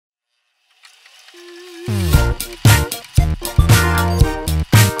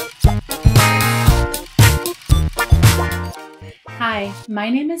Hi, my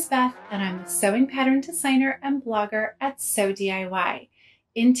name is Beth and I'm a sewing pattern designer and blogger at Sew DIY.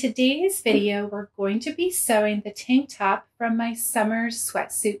 In today's video, we're going to be sewing the tank top from my summer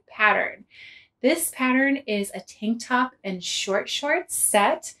sweatsuit pattern. This pattern is a tank top and short shorts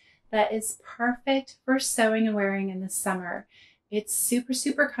set that is perfect for sewing and wearing in the summer. It's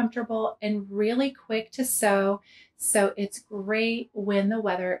super comfortable and really quick to sew, so it's great when the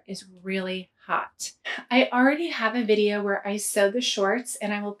weather is really hot. I already have a video where I sew the shorts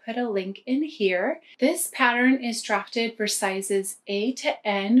and I will put a link in here. This pattern is drafted for sizes A to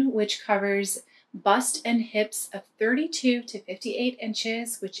N, which covers bust and hips of 32 to 58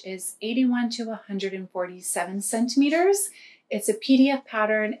 inches, which is 81 to 147 centimeters. It's a PDF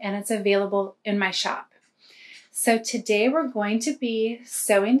pattern and it's available in my shop. So today we're going to be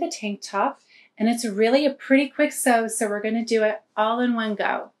sewing the tank top, and it's really a pretty quick sew, so we're going to do it all in one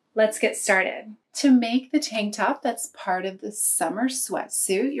go. Let's get started. To make the tank top that's part of the summer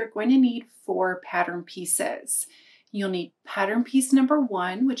sweatsuit, you're going to need 4 pattern pieces. You'll need pattern piece number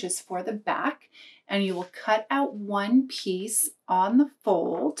 1, which is for the back, and you will cut out 1 piece on the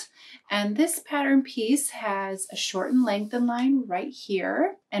fold. And this pattern piece has a shortened lengthen line right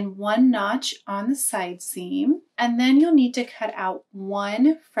here and 1 notch on the side seam. And then you'll need to cut out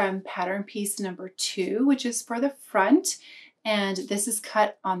 1 from pattern piece number 2, which is for the front. And this is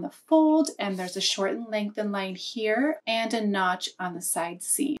cut on the fold, and there's a shortened lengthen line here and a notch on the side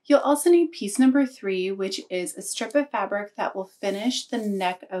seam. You'll also need piece number 3, which is a strip of fabric that will finish the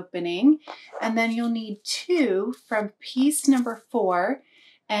neck opening. And then you'll need 2 from piece number 4,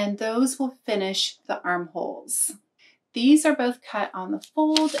 and those will finish the armholes. These are both cut on the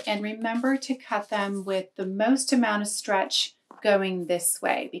fold, and remember to cut them with the most amount of stretch going this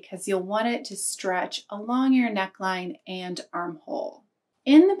way because you'll want it to stretch along your neckline and armhole.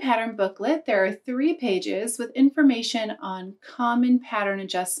 In the pattern booklet, there are 3 pages with information on common pattern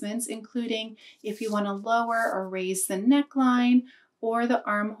adjustments, including if you want to lower or raise the neckline or the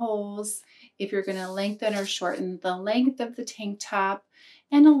armholes, if you're going to lengthen or shorten the length of the tank top,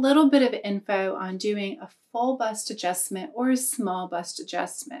 and a little bit of info on doing a full bust adjustment or a small bust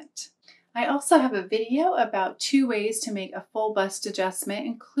adjustment. I also have a video about 2 ways to make a full bust adjustment,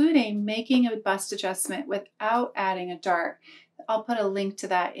 including making a bust adjustment without adding a dart. I'll put a link to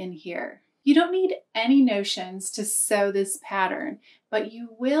that in here. You don't need any notions to sew this pattern, but you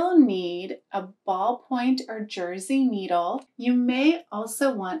will need a ballpoint or jersey needle. You may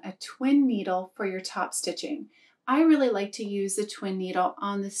also want a twin needle for your top stitching. I really like to use the twin needle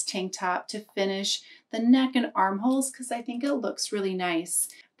on this tank top to finish the neck and armholes because I think it looks really nice.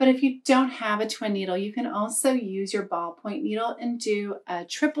 But if you don't have a twin needle, you can also use your ballpoint needle and do a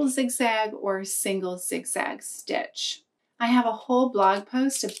triple zigzag or a single zigzag stitch. I have a whole blog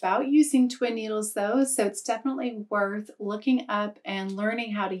post about using twin needles though, so it's definitely worth looking up and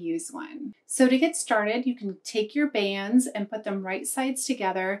learning how to use one. So to get started, you can take your bands and put them right sides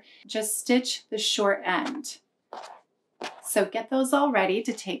together. Just stitch the short end. So get those all ready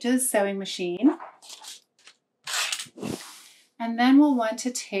to take to the sewing machine. And then we'll want to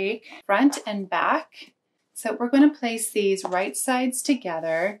take front and back. So we're going to place these right sides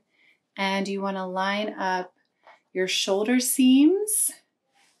together, and you want to line up your shoulder seams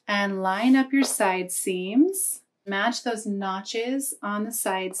and line up your side seams. Match those notches on the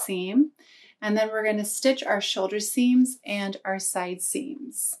side seam, and then we're going to stitch our shoulder seams and our side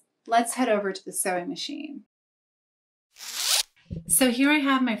seams. Let's head over to the sewing machine. So here I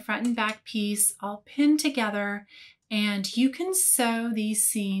have my front and back piece all pinned together, and you can sew these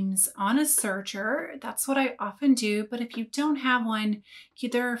seams on a serger. That's what I often do, but if you don't have one,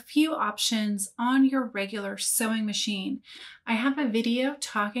 there are a few options on your regular sewing machine. I have a video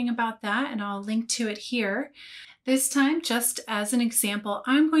talking about that and I'll link to it here. This time, just as an example,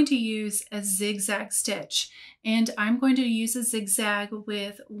 I'm going to use a zigzag stitch, and I'm going to use a zigzag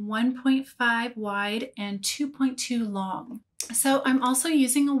with 1.5 wide and 2.2 long. So I'm also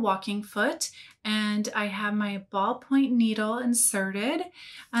using a walking foot, and I have my ballpoint needle inserted,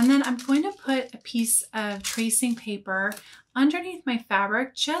 and then I'm going to put a piece of tracing paper underneath my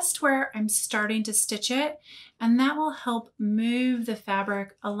fabric just where I'm starting to stitch it, and that will help move the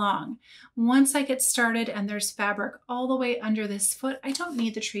fabric along. Once I get started and there's fabric all the way under this foot, I don't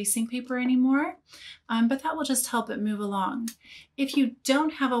need the tracing paper anymore, but that will just help it move along. If you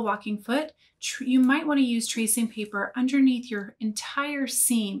don't have a walking foot, you might want to use tracing paper underneath your entire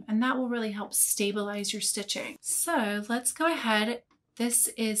seam, and that will really help stabilize your stitching. So let's go ahead. This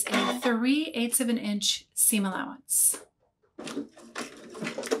is a 3/8 of an inch seam allowance.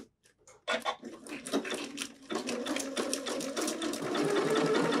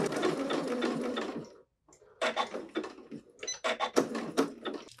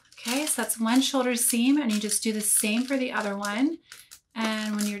 that's one shoulder seam, and you just do the same for the other one.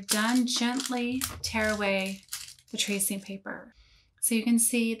 And when you're done, gently tear away the tracing paper. So you can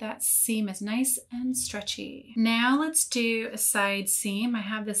see that seam is nice and stretchy. Now let's do a side seam. I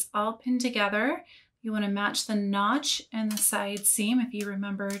have this all pinned together. You want to match the notch and the side seam if you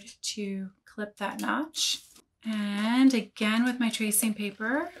remembered to clip that notch. And again with my tracing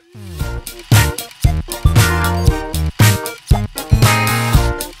paper.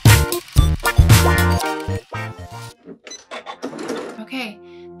 Okay,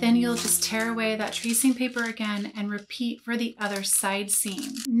 then you'll just tear away that tracing paper again and repeat for the other side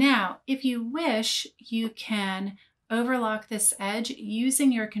seam. Now, if you wish, you can overlock this edge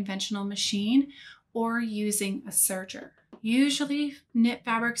using your conventional machine or using a serger. Usually knit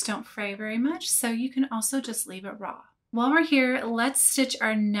fabrics don't fray very much, so you can also just leave it raw. While we're here, let's stitch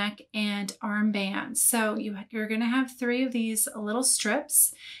our neck and arm bands. So you're gonna have 3 of these little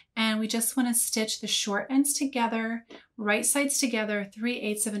strips, and we just wanna stitch the short ends together, right sides together,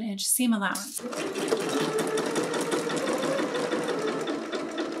 3/8 of an inch seam allowance.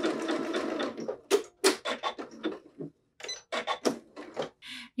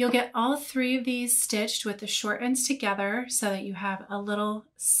 You'll get all 3 of these stitched with the short ends together so that you have a little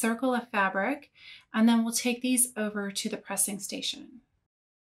circle of fabric, and then we'll take these over to the pressing station.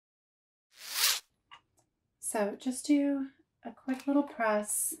 So just do a quick little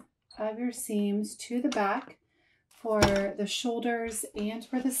press of your seams to the back for the shoulders and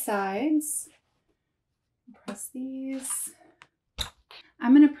for the sides. Press these.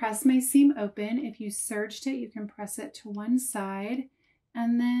 I'm going to press my seam open. If you serged it, you can press it to one side.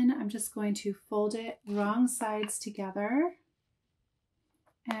 And then I'm just going to fold it wrong sides together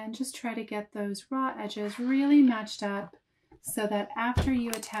and just try to get those raw edges really matched up so that after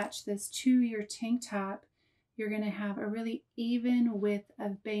you attach this to your tank top, you're going to have a really even width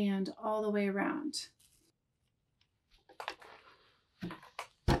of band all the way around.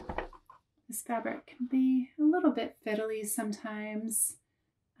 This fabric can be a little bit fiddly sometimes.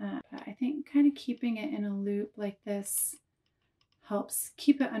 But I think kind of keeping it in a loop like this helps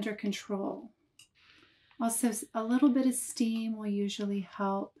keep it under control. Also, a little bit of steam will usually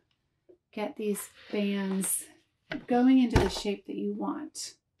help get these bands going into the shape that you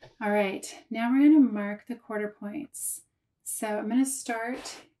want. All right, now we're going to mark the quarter points. So I'm going to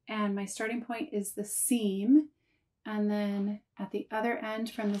start, and my starting point is the seam, and then at the other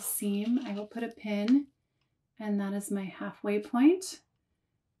end from the seam I will put a pin, and that is my halfway point.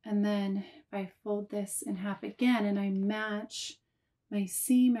 And then if I fold this in half again and I match my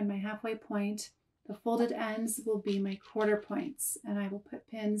seam and my halfway point, the folded ends will be my quarter points, and I will put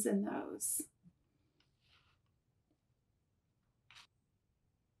pins in those.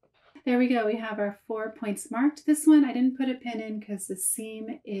 There we go, we have our 4 points marked. This one I didn't put a pin in because the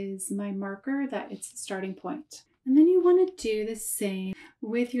seam is my marker that it's the starting point. And then you want to do the same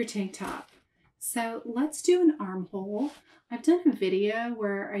with your tank top. So let's do an armhole. I've done a video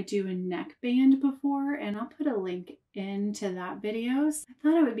where I do a neck band before, and I'll put a link into that video. So I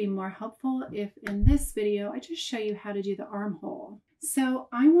thought it would be more helpful if in this video I just show you how to do the armhole. So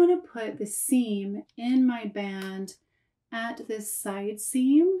I want to put the seam in my band at this side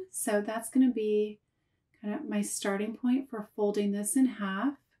seam. So that's going to be kind of my starting point for folding this in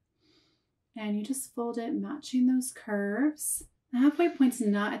half. And you just fold it matching those curves. The halfway point's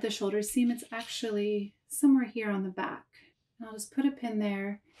not at the shoulder seam, it's actually somewhere here on the back. And I'll just put a pin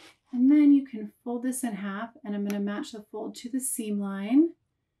there, and then you can fold this in half, and I'm going to match the fold to the seam line.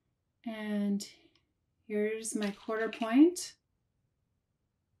 And here's my quarter point.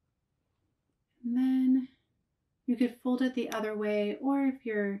 And then you could fold it the other way, or if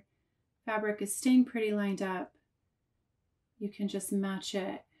your fabric is staying pretty lined up, you can just match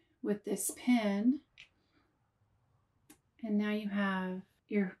it with this pin. And now you have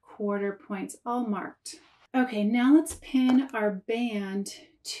your quarter points all marked. Okay, now let's pin our band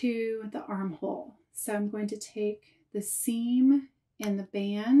to the armhole. So I'm going to take the seam in the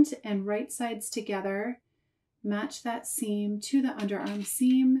band and right sides together, match that seam to the underarm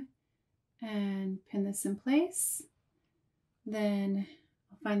seam, and pin this in place. Then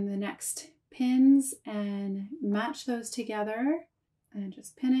I'll find the next pins and match those together. And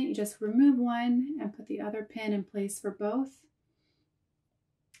just pin it. You just remove one and put the other pin in place for both.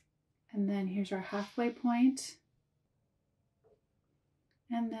 And then here's our halfway point.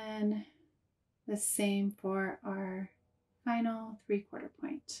 And then the same for our final 3/4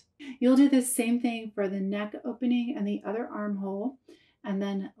 point. You'll do the same thing for the neck opening and the other armhole. And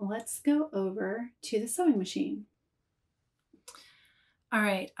then let's go over to the sewing machine. All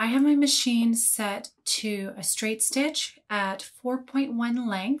right, I have my machine set to a straight stitch at 4.1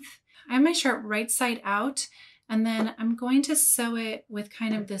 length. I have my shirt right side out, and then I'm going to sew it with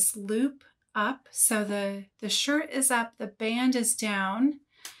kind of this loop up. So the shirt is up, the band is down.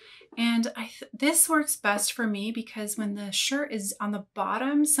 And this works best for me because when the shirt is on the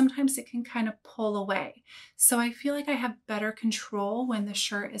bottom, sometimes it can kind of pull away. So I feel like I have better control when the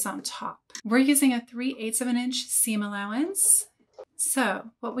shirt is on top. We're using a 3/8 of an inch seam allowance.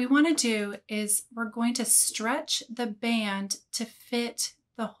 So what we want to do is we're going to stretch the band to fit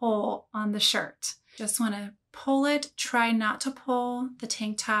the hole on the shirt. Just want to pull it, try not to pull the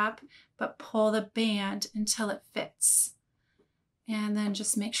tank top, but pull the band until it fits. And then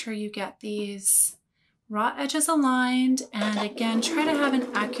just make sure you get these raw edges aligned, and again, try to have an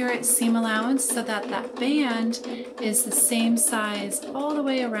accurate seam allowance so that that band is the same size all the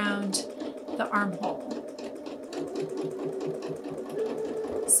way around the armhole.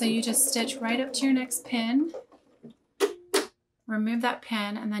 So you just stitch right up to your next pin, remove that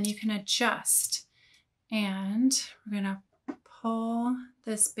pin, and then you can adjust. And we're gonna pull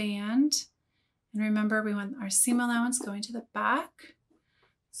this band. And remember, we want our seam allowance going to the back.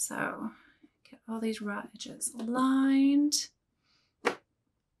 So get all these raw edges aligned.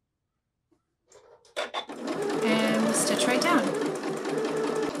 And we'll stitch right down.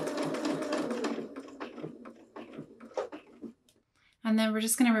 And then we're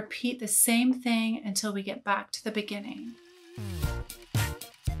just going to repeat the same thing until we get back to the beginning.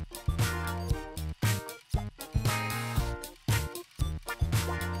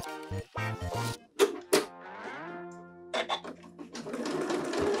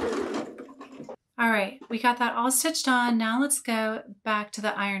 All right, we got that all stitched on. Now let's go back to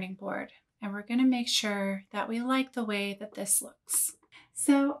the ironing board, and we're gonna make sure that we like the way that this looks.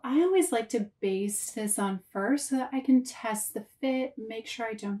 So I always like to baste this on first so that I can test the fit, make sure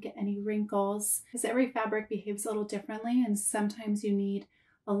I don't get any wrinkles, because every fabric behaves a little differently, and sometimes you need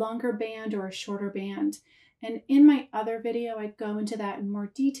a longer band or a shorter band. And in my other video, I go into that in more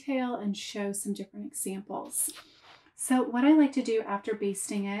detail and show some different examples. So what I like to do after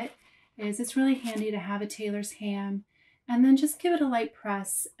basting it is it's really handy to have a tailor's ham and then just give it a light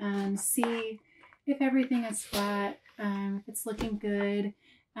press and see if everything is flat, if it's looking good,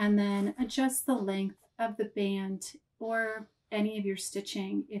 and then adjust the length of the band or any of your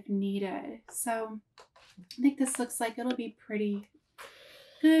stitching if needed. So I think this looks like it'll be pretty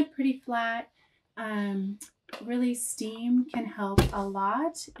good, pretty flat. Really, steam can help a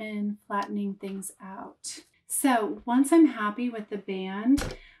lot in flattening things out. So once I'm happy with the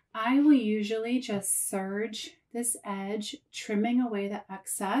band, I will usually just serge this edge, trimming away the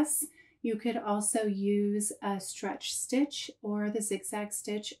excess. You could also use a stretch stitch or the zigzag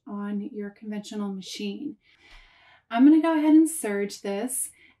stitch on your conventional machine. I'm going to go ahead and serge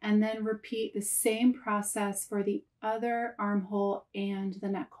this and then repeat the same process for the other armhole and the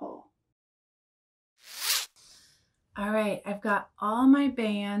neck hole. All right, I've got all my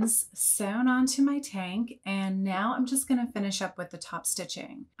bands sewn onto my tank, and now I'm just gonna finish up with the top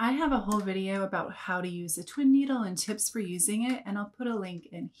stitching. I have a whole video about how to use a twin needle and tips for using it, and I'll put a link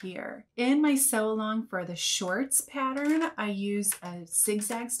in here. In my sew along for the shorts pattern, I use a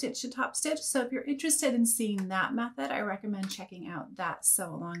zigzag stitch to top stitch. So if you're interested in seeing that method, I recommend checking out that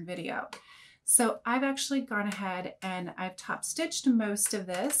sew along video. So I've actually gone ahead and I've top stitched most of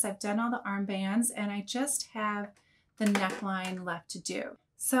this. I've done all the armbands, and I just have the neckline left to do.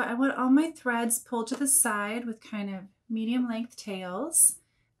 So I want all my threads pulled to the side with kind of medium length tails.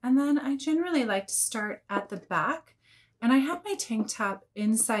 And then I generally like to start at the back, and I have my tank top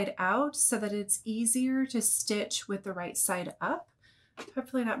inside out so that it's easier to stitch with the right side up.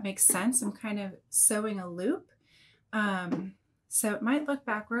 Hopefully that makes sense. I'm kind of sewing a loop. So it might look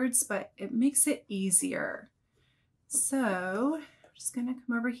backwards, but it makes it easier. So I'm just gonna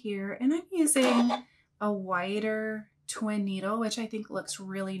come over here, and I'm using a wider twin needle, which I think looks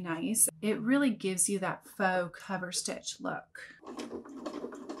really nice. It really gives you that faux cover stitch look. I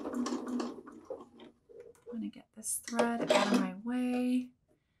want to get this thread out of my way.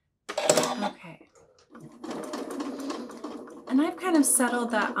 Okay. And I've kind of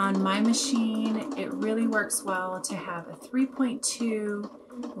settled that on my machine. It really works well to have a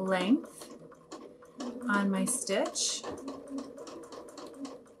 3.2 length on my stitch.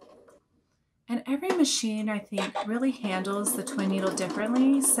 And every machine, I think, really handles the twin needle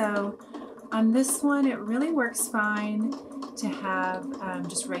differently. So on this one, it really works fine to have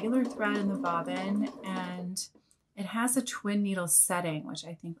just regular thread in the bobbin, and it has a twin needle setting, which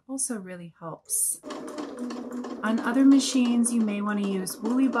I think also really helps. On other machines, you may want to use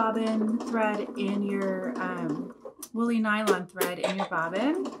woolly bobbin thread in your, woolly nylon thread in your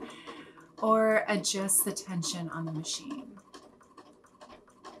bobbin, or adjust the tension on the machine.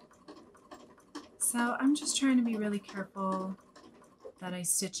 So I'm just trying to be really careful that I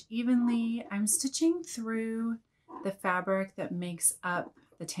stitch evenly. I'm stitching through the fabric that makes up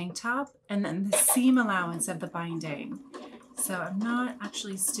the tank top and then the seam allowance of the binding. So I'm not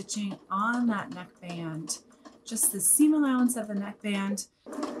actually stitching on that neckband, just the seam allowance of the neckband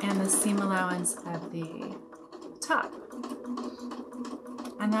and the seam allowance of the top.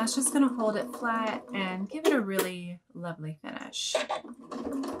 And that's just going to hold it flat and give it a really lovely finish.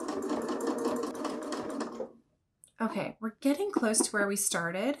 Okay, we're getting close to where we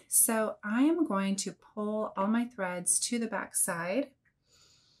started, so I am going to pull all my threads to the back side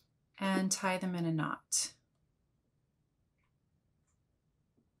and tie them in a knot.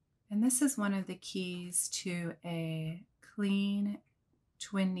 And this is one of the keys to a clean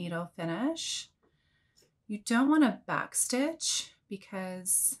twin needle finish. You don't want to backstitch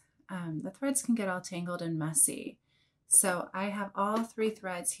because the threads can get all tangled and messy. So I have all 3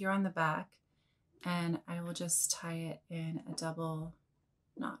 threads here on the back, and I will just tie it in a double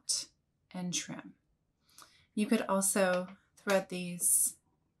knot and trim. You could also thread these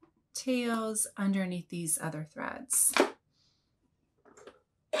tails underneath these other threads.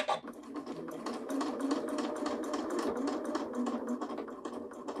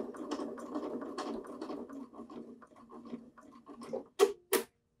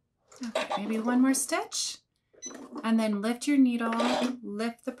 Okay, maybe one more stitch. And then lift your needle,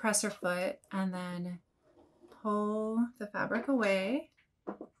 lift the presser foot, and then pull the fabric away.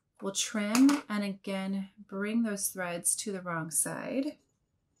 We'll trim and again bring those threads to the wrong side.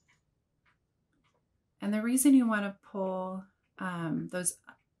 And the reason you want to pull those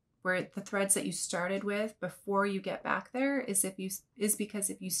where the threads that you started with before you get back there is because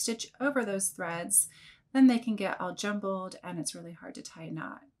if you stitch over those threads, then they can get all jumbled and it's really hard to tie a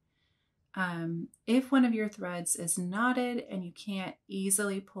knot. If one of your threads is knotted and you can't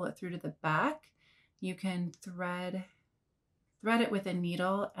easily pull it through to the back, you can thread it with a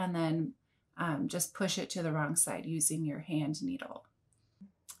needle and then just push it to the wrong side using your hand needle.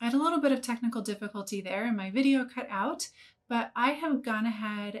 I had a little bit of technical difficulty there and my video cut out, but I have gone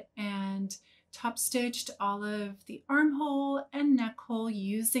ahead and top stitched all of the armhole and neck hole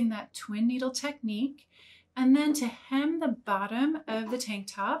using that twin needle technique. And then to hem the bottom of the tank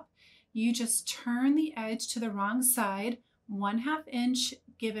top, you just turn the edge to the wrong side, 1/2 inch,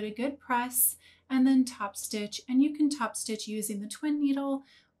 give it a good press, and then top stitch. And you can top stitch using the twin needle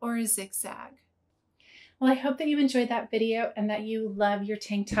or a zigzag. Well, I hope that you enjoyed that video and that you love your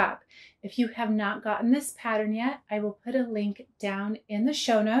tank top. If you have not gotten this pattern yet, I will put a link down in the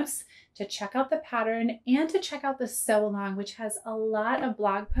show notes to check out the pattern and to check out the sew along, which has a lot of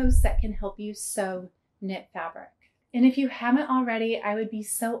blog posts that can help you sew knit fabric. And if you haven't already, I would be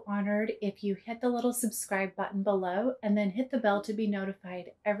so honored if you hit the little subscribe button below and then hit the bell to be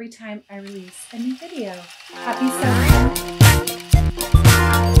notified every time I release a new video. Happy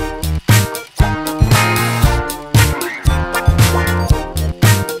sewing!